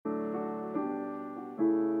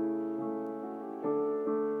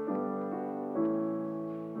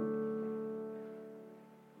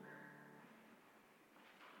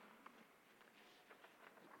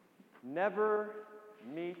Never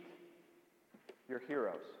meet your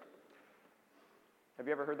heroes. Have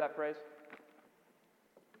you ever heard that phrase?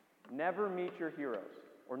 Never meet your heroes,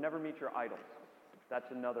 or never meet your idols.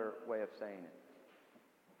 That's another way of saying it.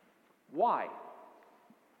 Why?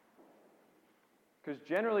 Because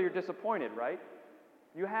generally you're disappointed, right?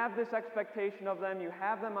 You have this expectation of them, you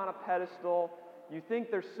have them on a pedestal, you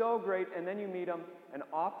think they're so great, and then you meet them, and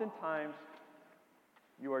oftentimes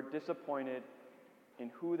you are disappointed in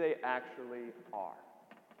who they actually are.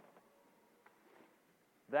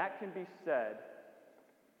 That can be said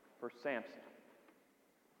for Samson.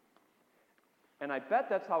 And I bet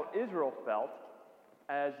that's how Israel felt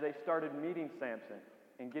as they started meeting Samson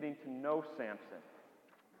and getting to know Samson.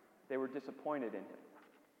 They were disappointed in him.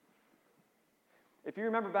 If you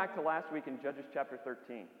remember back to last week in Judges chapter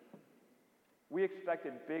 13, we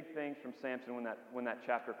expected big things from Samson when that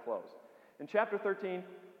chapter closed. In chapter 13,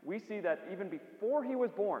 we see that even before he was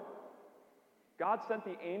born, God sent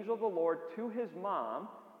the angel of the Lord to his mom,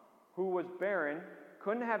 who was barren,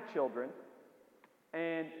 couldn't have children,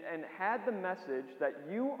 and had the message that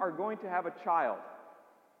you are going to have a child.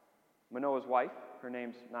 Manoah's wife, her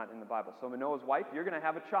name's not in the Bible, so Manoah's wife, you're going to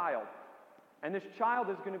have a child. And this child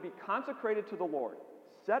is going to be consecrated to the Lord,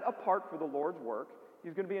 set apart for the Lord's work.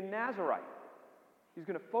 He's going to be a Nazirite. He's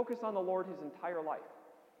going to focus on the Lord his entire life.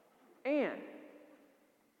 And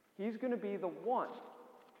he's going to be the one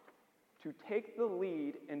to take the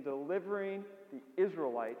lead in delivering the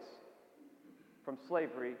Israelites from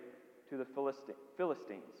slavery to the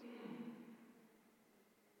Philistines.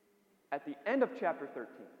 At the end of chapter 13,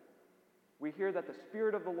 we hear that the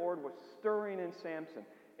Spirit of the Lord was stirring in Samson.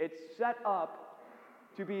 It's set up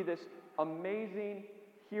to be this amazing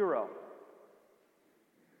hero.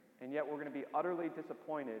 And yet we're going to be utterly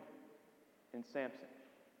disappointed in Samson.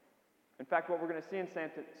 In fact, what we're going to see in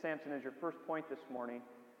Samson as your first point this morning,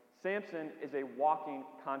 Samson is a walking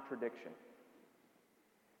contradiction.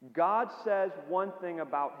 God says one thing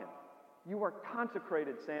about him. You are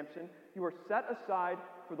consecrated, Samson. You are set aside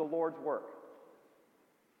for the Lord's work.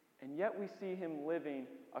 And yet we see him living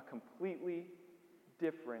a completely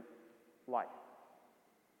different life.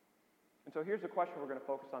 And so here's the question we're going to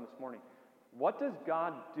focus on this morning. What does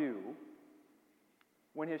God do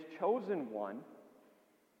when his chosen one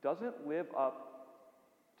doesn't live up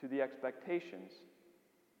to the expectations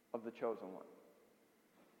of the chosen one?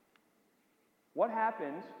 What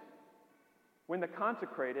happens when the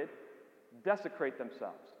consecrated desecrate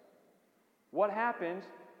themselves? What happens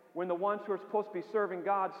when the ones who are supposed to be serving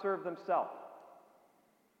God serve themselves?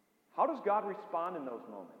 How does God respond in those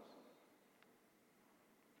moments?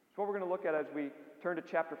 That's what we're going to look at as we turn to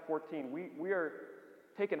chapter 14. We are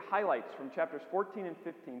taking highlights from chapters 14 and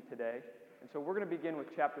 15 today. And so we're going to begin with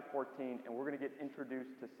chapter 14, and we're going to get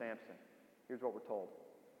introduced to Samson. Here's what we're told.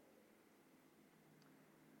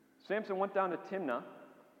 Samson went down to Timnah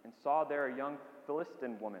and saw there a young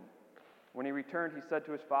Philistine woman. When he returned, he said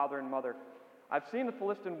to his father and mother, I've seen a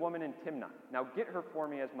Philistine woman in Timnah. Now get her for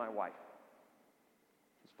me as my wife.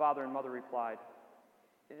 His father and mother replied,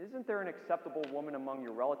 Isn't there an acceptable woman among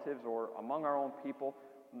your relatives or among our own people?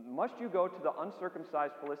 Must you go to the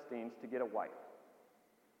uncircumcised Philistines to get a wife?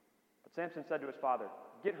 But Samson said to his father,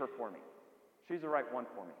 Get her for me. She's the right one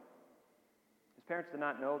for me. His parents did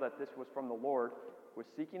not know that this was from the Lord, who was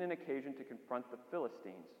seeking an occasion to confront the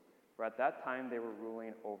Philistines, for at that time they were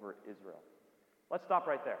ruling over Israel. Let's stop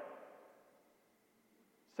right there.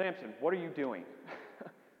 Samson, what are you doing?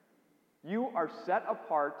 You are set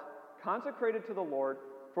apart, consecrated to the Lord,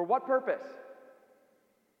 for what purpose?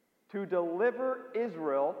 To deliver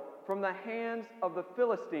Israel from the hands of the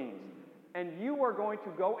Philistines. And you are going to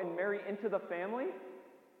go and marry into the family?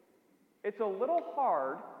 It's a little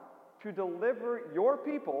hard to deliver your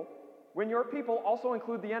people when your people also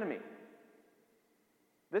include the enemy.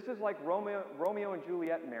 This is like Romeo and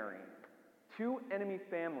Juliet marrying. Two enemy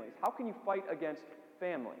families. How can you fight against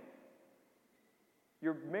family?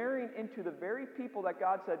 You're marrying into the very people that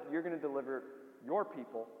God said you're going to deliver your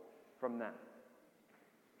people from them.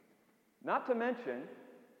 Not to mention,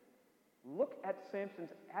 look at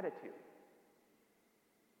Samson's attitude.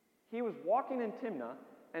 He was walking in Timnah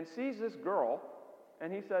and sees this girl,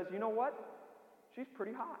 and he says, you know what? She's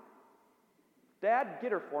pretty hot. Dad,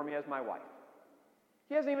 get her for me as my wife.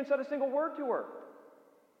 He hasn't even said a single word to her.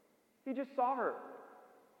 He just saw her.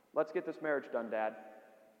 Let's get this marriage done, Dad.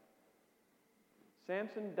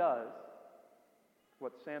 Samson does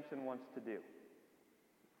what Samson wants to do.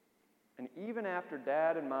 And even after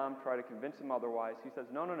Dad and Mom try to convince him otherwise, he says,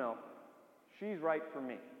 no, she's right for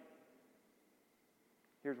me.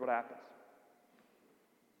 Here's what happens.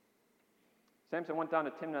 Samson went down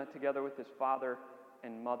to Timnah together with his father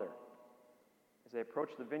and mother. As they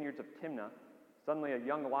approached the vineyards of Timnah, suddenly a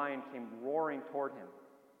young lion came roaring toward him.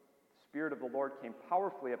 The Spirit of the Lord came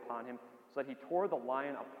powerfully upon him, so that he tore the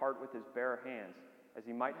lion apart with his bare hands, as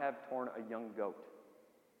he might have torn a young goat.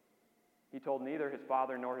 He told neither his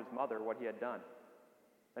father nor his mother what he had done.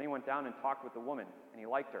 Then he went down and talked with the woman, and he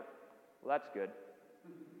liked her. Well, that's good.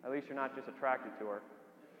 At least you're not just attracted to her.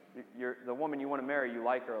 You're the woman you want to marry, you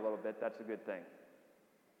like her a little bit. That's a good thing.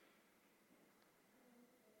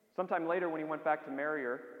 Sometime later, when he went back to marry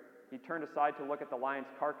her, he turned aside to look at the lion's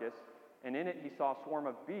carcass, and in it he saw a swarm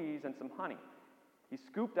of bees and some honey. He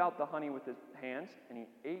scooped out the honey with his hands, and he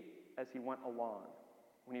ate as he went along.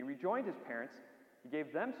 When he rejoined his parents, he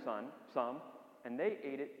gave them some, and they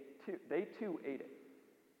ate it too. They too ate it.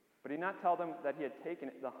 But he did not tell them that he had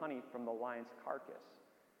taken the honey from the lion's carcass.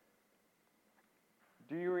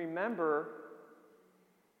 Do you remember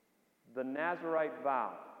the Nazirite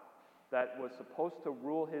vow that was supposed to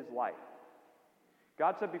rule his life?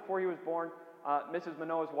 God said before he was born, Mrs.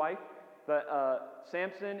 Manoah's wife, that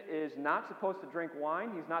Samson is not supposed to drink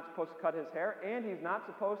wine, he's not supposed to cut his hair, and he's not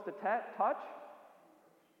supposed to touch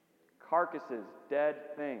carcasses, dead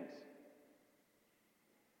things.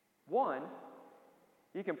 One,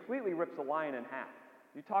 he completely rips the lion in half.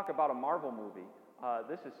 You talk about a Marvel movie,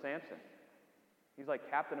 this is Samson. He's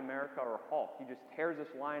like Captain America or Hulk. He just tears this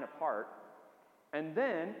lion apart. And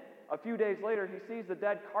then, a few days later, he sees the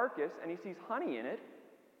dead carcass and he sees honey in it,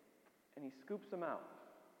 and he scoops him out,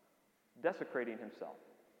 desecrating himself,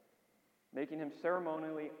 making him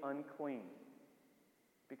ceremonially unclean.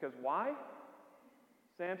 Because why?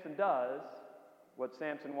 Samson does what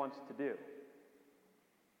Samson wants to do.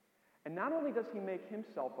 And not only does he make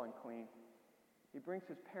himself unclean, he brings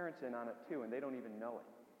his parents in on it too, and they don't even know it.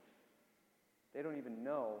 They don't even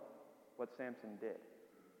know what Samson did.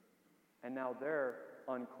 And now they're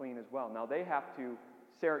unclean as well. Now they have to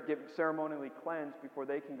get ceremonially cleansed before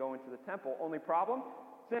they can go into the temple. Only problem?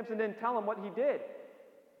 Samson didn't tell them what he did.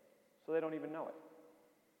 So they don't even know it.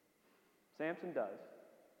 Samson does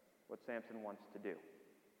what Samson wants to do.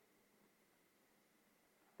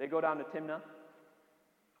 They go down to Timnah.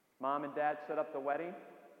 Mom and Dad set up the wedding.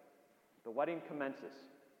 The wedding commences.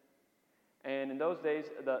 And in those days,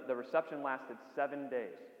 the reception lasted 7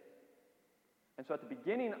 days. And so at the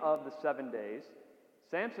beginning of the 7 days,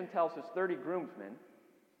 Samson tells his 30 groomsmen,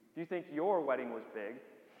 if you think your wedding was big,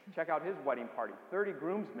 check out his wedding party. 30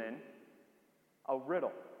 groomsmen, a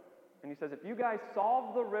riddle. And he says, if you guys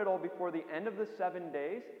solve the riddle before the end of the 7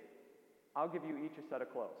 days, I'll give you each a set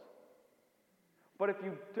of clothes. But if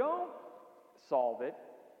you don't solve it,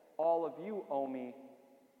 all of you owe me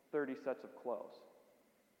 30 sets of clothes.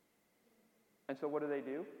 And so what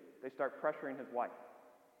do? They start pressuring his wife.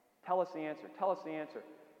 Tell us the answer. Tell us the answer.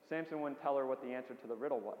 Samson wouldn't tell her what the answer to the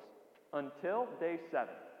riddle was. Until day 7.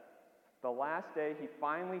 The last day, he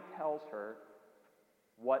finally tells her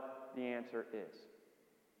what the answer is.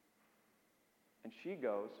 And she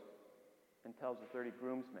goes and tells the 30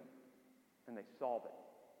 groomsmen, and they solve it.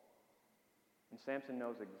 And Samson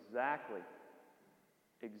knows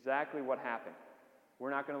exactly what happened.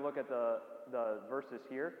 We're not going to look at the verses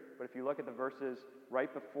here, but if you look at the verses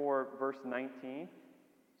right before verse 19,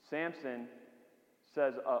 Samson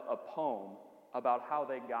says a poem about how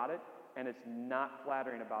they got it, and it's not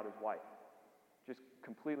flattering about his wife. Just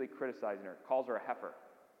completely criticizing her. Calls her a heifer.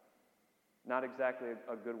 Not exactly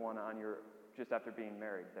a good one on just after being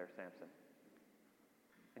married there, Samson.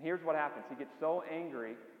 And here's what happens. He gets so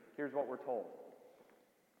angry, here's what we're told.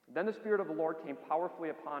 Then the Spirit of the Lord came powerfully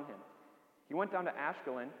upon him. He went down to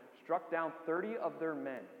Ashkelon, struck down 30 of their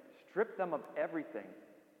men, stripped them of everything,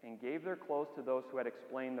 and gave their clothes to those who had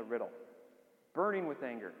explained the riddle. Burning with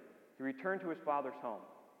anger, he returned to his father's home,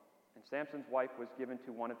 and Samson's wife was given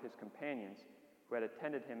to one of his companions who had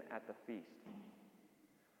attended him at the feast.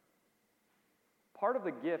 Part of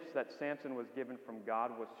the gifts that Samson was given from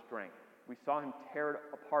God was strength. We saw him tear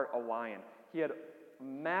apart a lion. He had a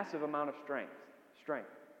massive amount of strength.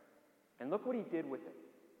 And look what he did with it.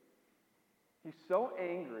 He's so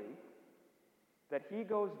angry that he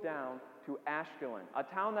goes down to Ashkelon, a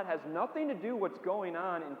town that has nothing to do with what's going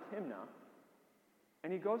on in Timnah,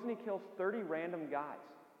 and he goes and he kills 30 random guys,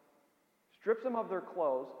 strips them of their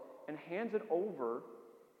clothes, and hands it over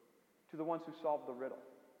to the ones who solved the riddle.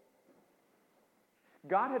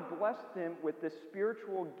 God had blessed him with this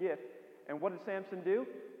spiritual gift, and what did Samson do?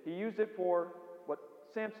 He used it for what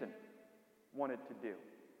Samson wanted to do,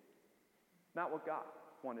 not what God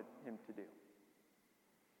wanted him to do.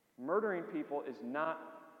 Murdering people is not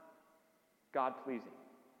God-pleasing.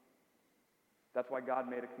 That's why God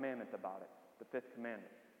made a commandment about it, the 5th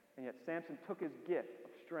commandment. And yet Samson took his gift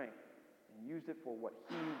of strength and used it for what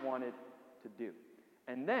he wanted to do.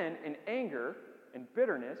 And then, in anger and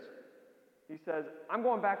bitterness, he says, I'm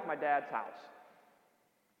going back to my dad's house.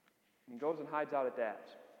 And he goes and hides out at dad's.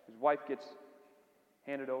 His wife gets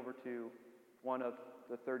handed over to one of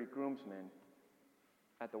the 30 groomsmen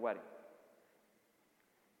at the wedding.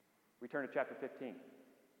 We turn to chapter 15.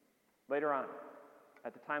 Later on,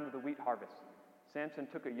 at the time of the wheat harvest, Samson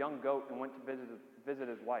took a young goat and went to visit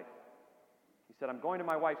his wife. He said, I'm going to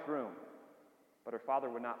my wife's room, but her father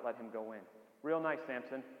would not let him go in. Real nice,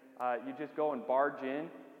 Samson. You just go and barge in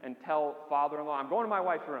and tell father-in-law, I'm going to my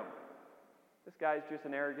wife's room. This guy's just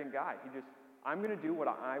an arrogant guy. I'm going to do what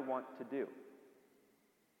I want to do.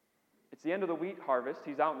 It's the end of the wheat harvest.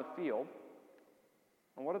 He's out in the field.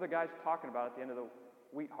 And what are the guys talking about at the end of the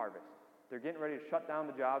wheat harvest? They're getting ready to shut down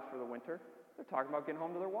the jobs for the winter. They're talking about getting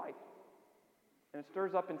home to their wife. And it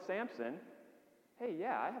stirs up in Samson, hey,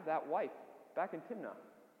 yeah, I have that wife back in Timnah.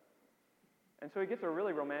 And so he gets a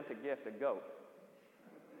really romantic gift, a goat.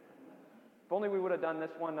 If only we would have done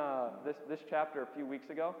this one, this chapter a few weeks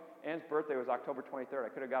ago. Anne's birthday was October 23rd. I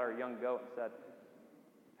could have got her a young goat and said,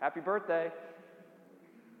 happy birthday.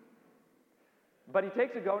 But he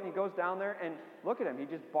takes a goat and he goes down there, and look at him. He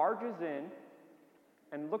just barges in,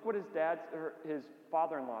 and look what his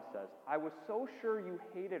father-in-law says. I was so sure you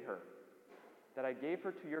hated her that I gave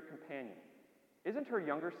her to your companion. Isn't her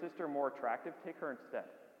younger sister more attractive? Take her instead.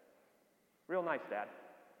 Real nice, Dad.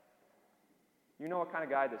 You know what kind of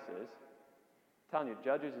guy this is. I'm telling you,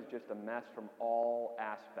 Judges is just a mess from all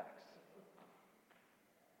aspects.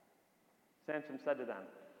 Samson said to them,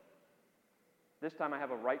 this time I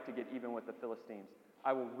have a right to get even with the Philistines.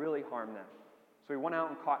 I will really harm them. So he went out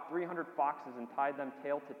and caught 300 foxes and tied them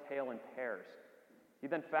tail to tail in pairs. He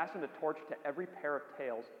then fastened a torch to every pair of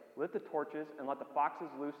tails, lit the torches, and let the foxes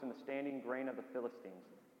loose in the standing grain of the Philistines.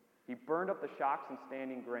 He burned up the shocks and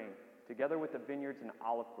standing grain, together with the vineyards and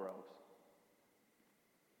olive groves.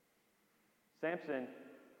 Samson,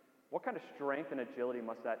 what kind of strength and agility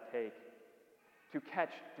must that take to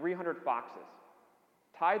catch 300 foxes,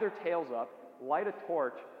 tie their tails up, light a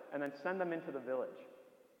torch, and then send them into the village?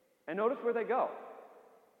 And notice where they go.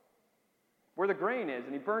 Where the grain is,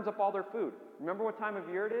 and he burns up all their food. Remember what time of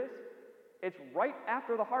year it is? It's right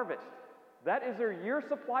after the harvest. That is their year's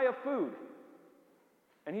supply of food.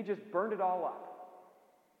 And he just burned it all up.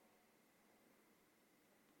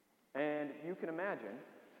 And you can imagine,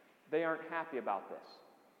 they aren't happy about this.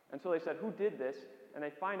 And so they said, who did this? And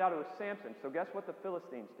they find out it was Samson. So guess what the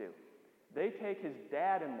Philistines do? They take his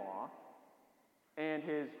dad-in-law and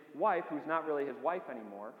his wife, who's not really his wife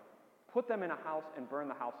anymore, put them in a house and burn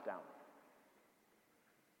the house down.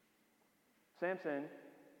 Samson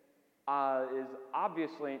is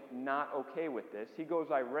obviously not okay with this. He goes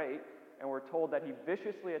irate, and we're told that he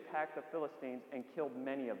viciously attacked the Philistines and killed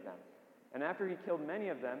many of them. And after he killed many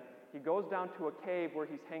of them, he goes down to a cave where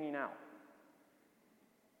he's hanging out.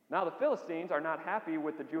 Now the Philistines are not happy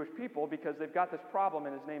with the Jewish people because they've got this problem,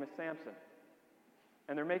 and his name is Samson.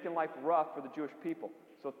 And they're making life rough for the Jewish people.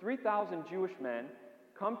 So 3,000 Jewish men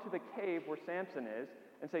come to the cave where Samson is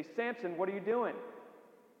and say, Samson, what are you doing?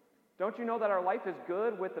 Don't you know that our life is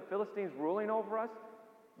good with the Philistines ruling over us?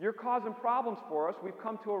 You're causing problems for us. We've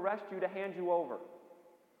come to arrest you to hand you over.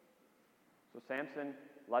 So Samson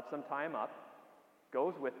lets them tie him up,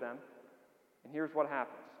 goes with them, and here's what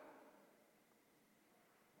happens.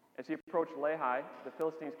 As he approached Lehi, the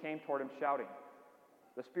Philistines came toward him shouting.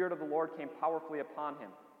 The Spirit of the Lord came powerfully upon him.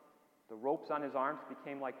 The ropes on his arms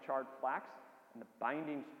became like charred flax, and the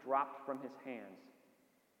bindings dropped from his hands.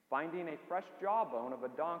 Finding a fresh jawbone of a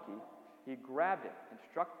donkey, he grabbed it and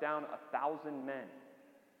struck down 1,000 men.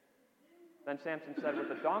 Then Samson said, with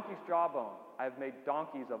the donkey's jawbone, I have made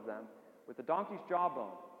donkeys of them. With the donkey's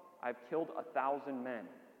jawbone, I have killed 1,000 men.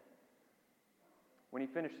 When he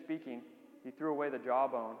finished speaking, he threw away the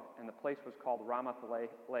jawbone, and the place was called Ramath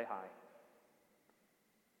Lehi.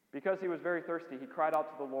 Because he was very thirsty, he cried out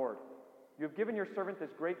to the Lord, you have given your servant this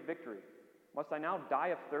great victory. Must I now die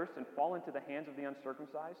of thirst and fall into the hands of the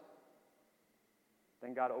uncircumcised?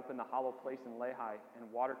 Then God opened the hollow place in Lehi,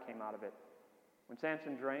 and water came out of it. When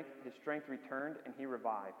Samson drank, his strength returned, and he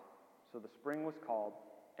revived. So the spring was called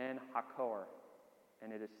En Hakor,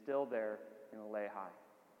 and it is still there in Lehi.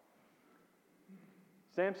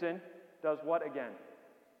 Samson does what again?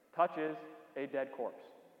 Touches a dead corpse.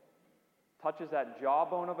 Touches that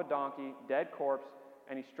jawbone of a donkey, dead corpse,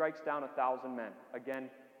 and he strikes down 1,000 men. Again,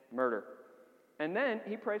 murder. And then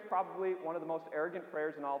he prays probably one of the most arrogant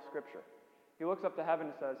prayers in all of Scripture. He looks up to heaven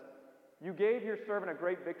and says, you gave your servant a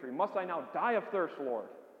great victory. Must I now die of thirst, Lord?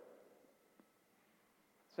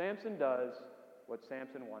 Samson does what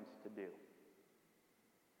Samson wants to do.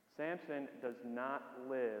 Samson does not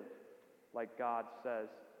live like God says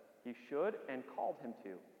he should and called him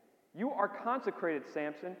to. You are consecrated,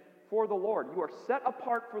 Samson, for the Lord. You are set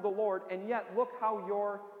apart for the Lord, and yet look how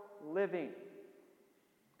you're living.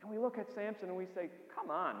 And we look at Samson and we say, come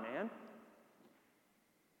on, man.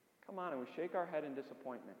 Come on, and we shake our head in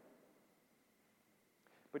disappointment.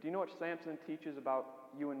 But do you know what Samson teaches about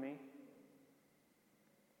you and me?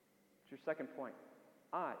 It's your second point.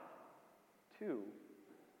 I, too,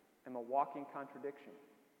 am a walking contradiction.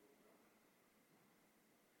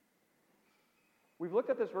 We've looked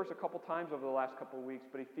at this verse a couple times over the last couple of weeks,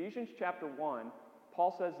 but Ephesians chapter 1,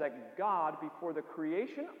 Paul says that God, before the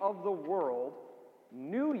creation of the world,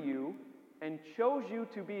 knew you and chose you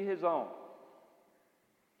to be his own.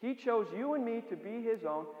 He chose you and me to be his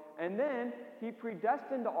own, and then he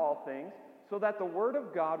predestined all things so that the word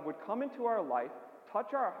of God would come into our life,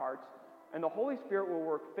 touch our hearts, and the Holy Spirit will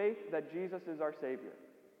work faith that Jesus is our Savior.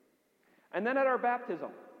 And then at our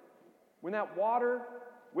baptism, when that water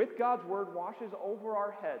with God's word washes over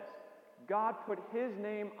our heads, God put his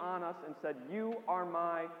name on us and said, you are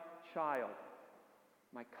my child,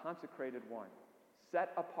 my consecrated one,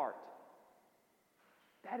 set apart.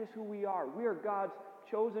 That is who we are. We are God's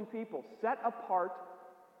chosen people, set apart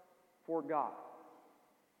for God.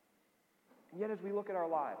 And yet as we look at our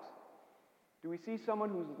lives, do we see someone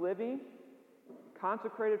who's living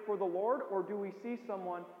consecrated for the Lord, or do we see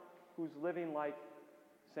someone who's living like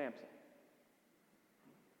Samson?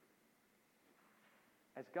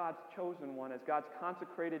 As God's chosen one, as God's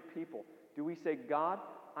consecrated people, do we say, God,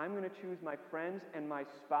 I'm going to choose my friends and my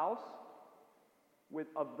spouse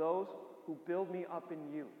of those who build me up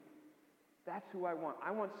in you? That's who I want.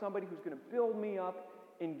 I want somebody who's going to build me up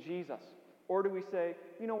in Jesus. Or do we say,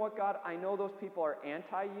 you know what, God, I know those people are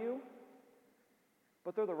anti-you,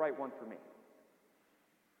 but they're the right one for me.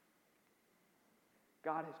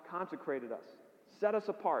 God has consecrated us, set us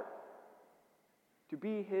apart to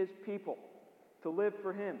be his people, to live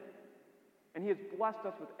for him. And he has blessed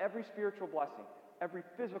us with every spiritual blessing, every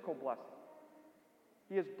physical blessing.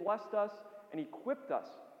 He has blessed us and equipped us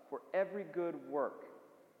for every good work.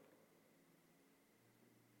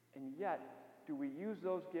 And yet, do we use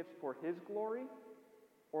those gifts for his glory?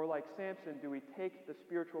 Or like Samson, do we take the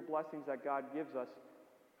spiritual blessings that God gives us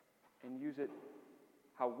and use it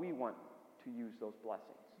how we want to use those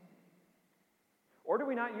blessings? Or do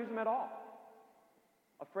we not use them at all?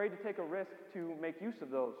 Afraid to take a risk to make use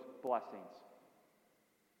of those blessings?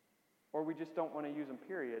 Or we just don't want to use them,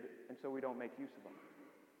 period, and so we don't make use of them.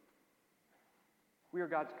 We are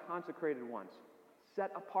God's consecrated ones,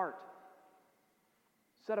 set apart.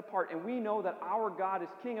 Set apart. And we know that our God is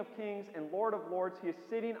King of kings and Lord of lords. He is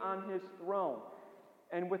sitting on his throne.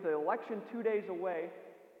 And with the election 2 days away,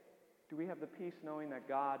 do we have the peace knowing that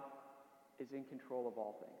God is in control of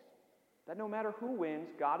all things? That no matter who wins,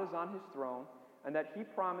 God is on his throne, and that he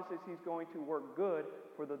promises he's going to work good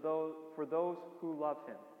for those who love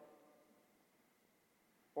him.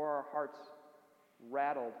 Or our hearts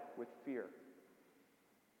rattled with fear?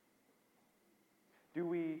 Do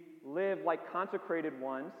we live like consecrated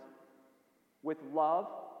ones with love,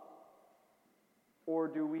 or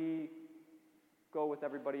do we go with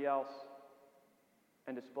everybody else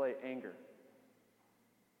and display anger?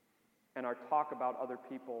 And our talk about other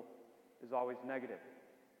people is always negative,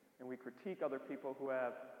 and we critique other people who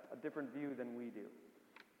have a different view than we do.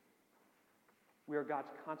 We are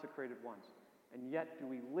God's consecrated ones, and yet do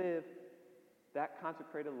we live that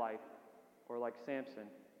consecrated life, or like Samson,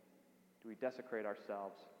 do we desecrate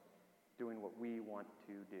ourselves doing what we want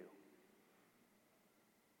to do?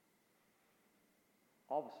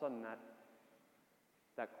 All of a sudden,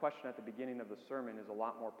 that question at the beginning of the sermon is a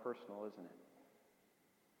lot more personal, isn't it?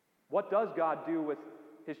 What does God do with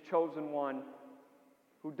his chosen one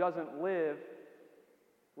who doesn't live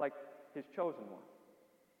like his chosen one?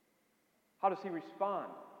 How does he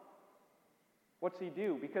respond? What's he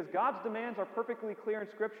do? Because God's demands are perfectly clear in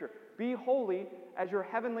Scripture. Be holy as your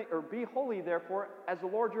heavenly, or be holy, therefore, as the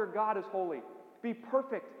Lord your God is holy. Be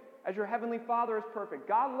perfect as your heavenly Father is perfect.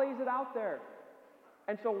 God lays it out there.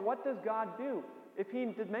 And so what does God do? If he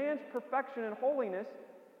demands perfection and holiness,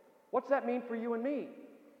 what's that mean for you and me?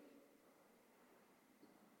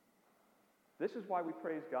 This is why we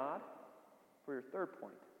praise God for your third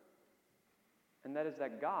point. And that is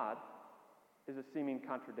that God is a seeming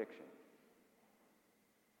contradiction.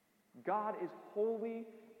 God is holy,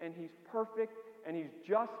 and he's perfect, and he's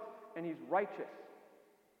just, and he's righteous.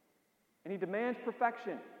 And he demands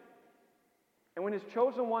perfection. And when his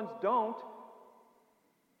chosen ones don't,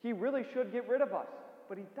 he really should get rid of us.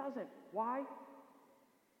 But he doesn't. Why?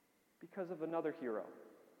 Because of another hero.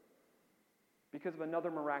 Because of another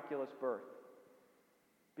miraculous birth.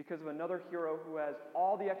 because of another hero who has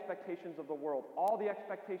all the expectations of the world, all the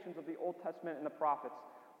expectations of the Old Testament and the prophets,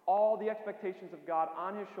 all the expectations of God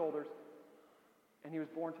on his shoulders, and he was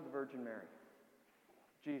born to the Virgin Mary.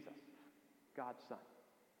 Jesus, God's Son.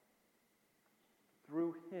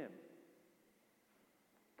 Through him,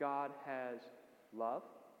 God has love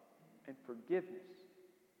and forgiveness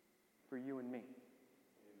for you and me. Amen.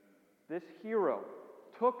 This hero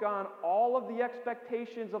took on all of the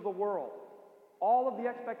expectations of the world, all of the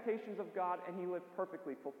expectations of God, and he lived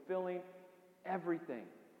perfectly, fulfilling everything.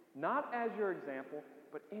 Not as your example,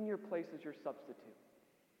 but in your place as your substitute.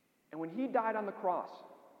 And when he died on the cross,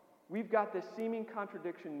 we've got this seeming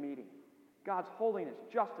contradiction meeting. God's holiness,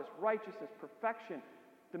 justice, righteousness, perfection,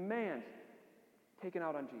 demands taken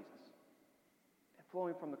out on Jesus. And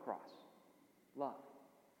flowing from the cross, love,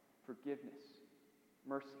 forgiveness,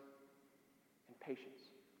 mercy, and patience.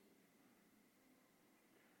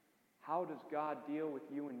 How does God deal with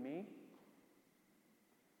you and me?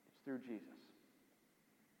 It's through Jesus.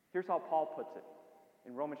 Here's how Paul puts it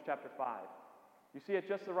in Romans chapter 5. You see, at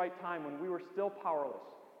just the right time, when we were still powerless,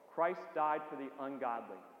 Christ died for the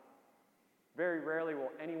ungodly. Very rarely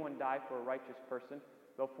will anyone die for a righteous person,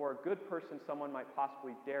 though for a good person someone might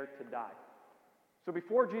possibly dare to die. So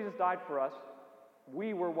before Jesus died for us,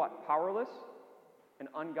 we were what? Powerless and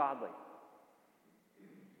ungodly.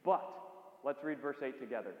 But, let's read verse 8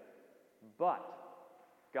 together. But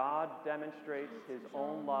God demonstrates his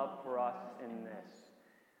own love for us in this.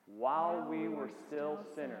 While we were still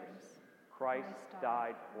sinners, Christ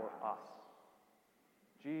died for us.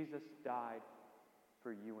 Jesus died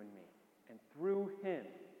for you and me. And through him,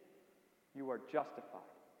 you are justified,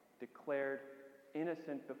 declared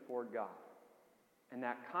innocent before God. And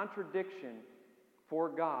that contradiction for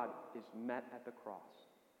God is met at the cross.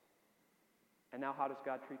 And now how does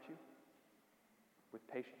God treat you? With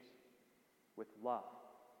patience, with love,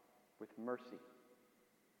 with mercy.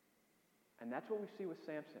 And that's what we see with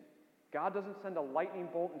Samson. God doesn't send a lightning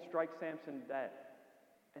bolt and strike Samson dead.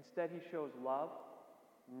 Instead, he shows love,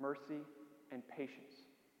 mercy, and patience.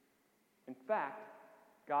 In fact,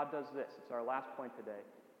 God does this. It's our last point today.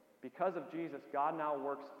 Because of Jesus, God now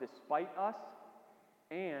works despite us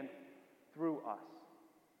and through us.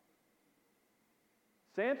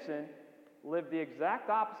 Samson lived the exact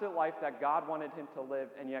opposite life that God wanted him to live,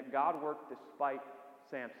 and yet God worked despite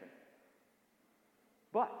Samson.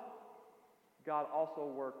 But God also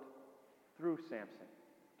worked through Samson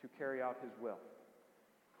to carry out his will.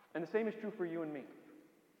 And the same is true for you and me.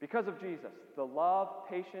 Because of Jesus, the love,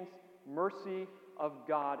 patience, mercy of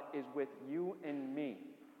God is with you and me.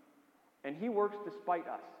 And he works despite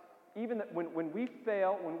us. Even when we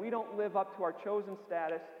fail, when we don't live up to our chosen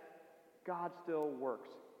status, God still works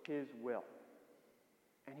his will.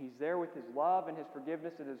 And he's there with his love and his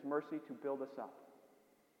forgiveness and his mercy to build us up.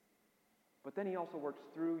 But then he also works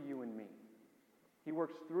through you and me. He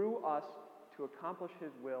works through us to accomplish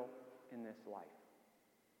his will in this life.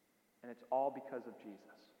 And it's all because of Jesus.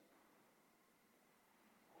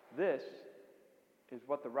 This is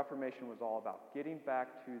what the Reformation was all about, getting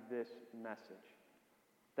back to this message.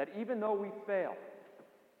 That even though we fail,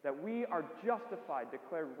 that we are justified,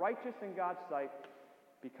 declared righteous in God's sight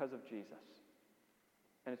because of Jesus.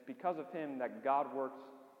 And it's because of him that God works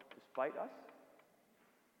despite us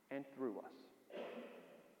and through us.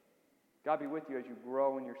 God be with you as you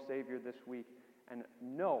grow in your Savior this week. And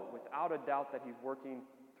know without a doubt that he's working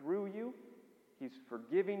through you. He's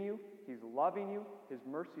forgiving you. He's loving you. His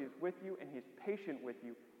mercy is with you. And he's patient with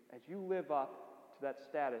you as you live up to that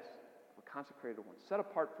status of a consecrated one, set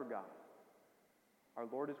apart for God. Our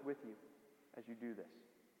Lord is with you as you do this.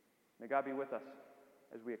 May God be with us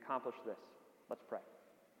as we accomplish this. Let's pray.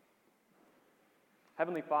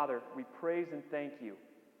 Heavenly Father, we praise and thank you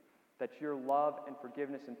that your love and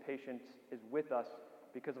forgiveness and patience is with us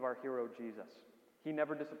because of our hero, Jesus. He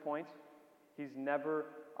never disappoints. He's never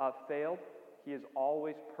failed. He is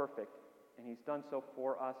always perfect, and he's done so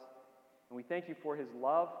for us. And we thank you for his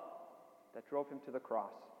love that drove him to the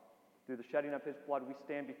cross. Through the shedding of his blood, we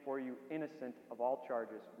stand before you innocent of all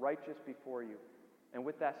charges, righteous before you, and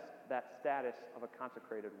with that status of a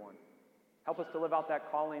consecrated one. Help us to live out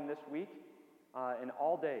that calling this week and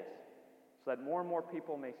all days, so that more and more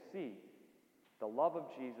people may see the love of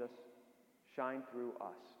Jesus shine through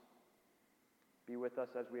us. Be with us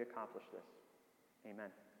as we accomplish this. Amen.